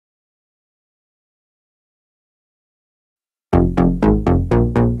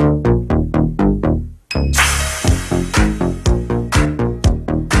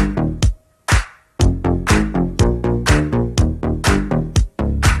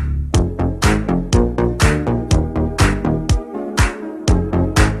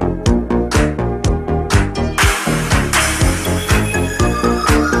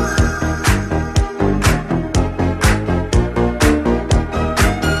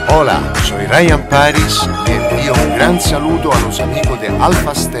Hola, soy Ryan Paris y envío un gran saludo a los amigos de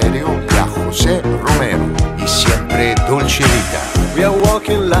Alfa Stereo y a José Romero y siempre Dolce Vita. We are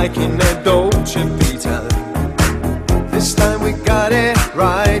walking like in a Dolce Vita. This time we got it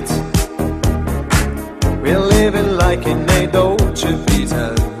right. We're living like in a Dolce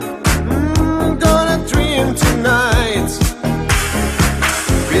Vita. Gonna dream tonight.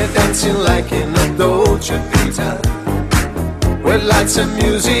 We're dancing like in a Dolce Vita. With lights and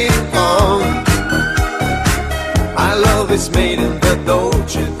music on. Our love is made in the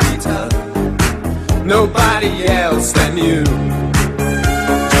Dolce Vita. Nobody else than you.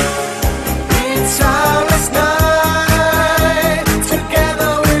 It's our last night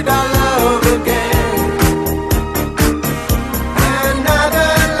together with our love again.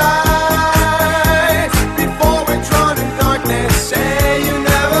 Another light before we drown in darkness. Say you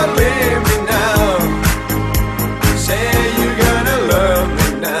never leave me now. Say you're gonna love me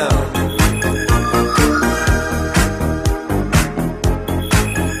now.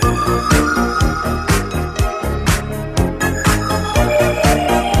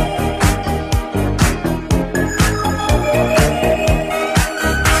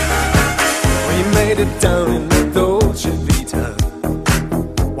 We made it down in the Dolce Vita.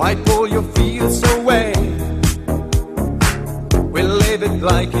 Wipe all your fears away. We live it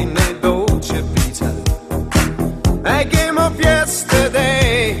like in a Dolce Vita. A game of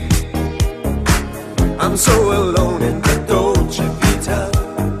yesterday. I'm so alone in the Dolce Vita.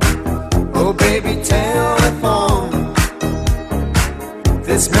 Oh baby, telephone.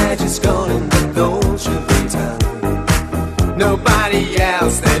 This magic's gone in the Dolce Vita. Nobody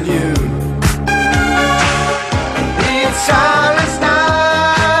else than you. It's our last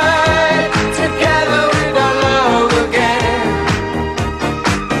night together with our love again.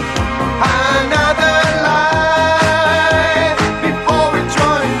 Another light before we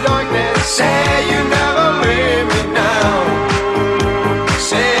drown in darkness. Say you never leave me now.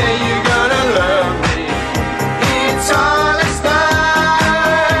 Say you're gonna love me. It's our last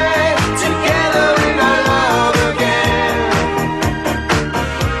night together with our love again.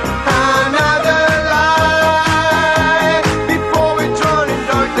 Another light before we drown in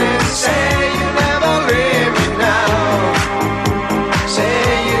darkness. Say you never leave me now. Say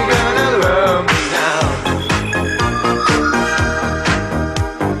you're gonna love me now.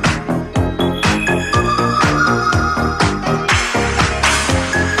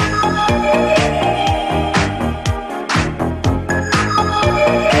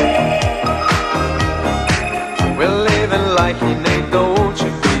 We're living like in a Dolce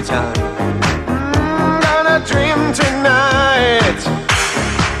Vita. Gonna dream tonight.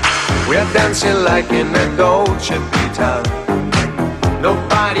 We're dancing like in a Dolce Vita.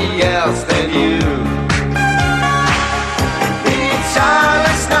 Nobody else than you. It's our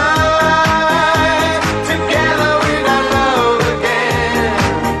last night together with our love again.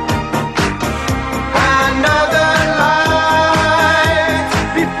 Another light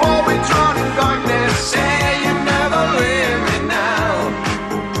before we drown in darkness. Say you never leave me now.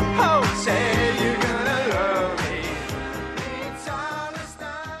 Oh, say you're gonna love me. It's our last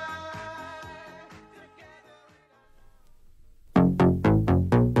night together.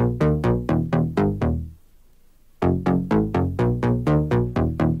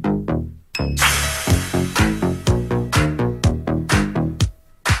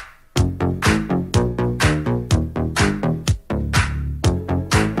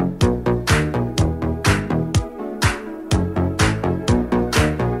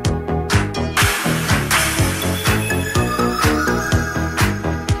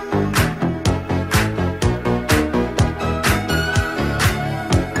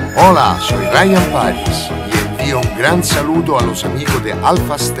 Hola, soy Ryan Paris y envío un gran saludo a los amigos de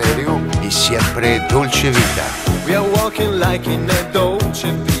Alfa Stereo y siempre Dolce Vita. We are walking like in a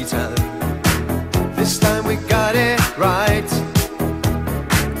Dolce Vita. This time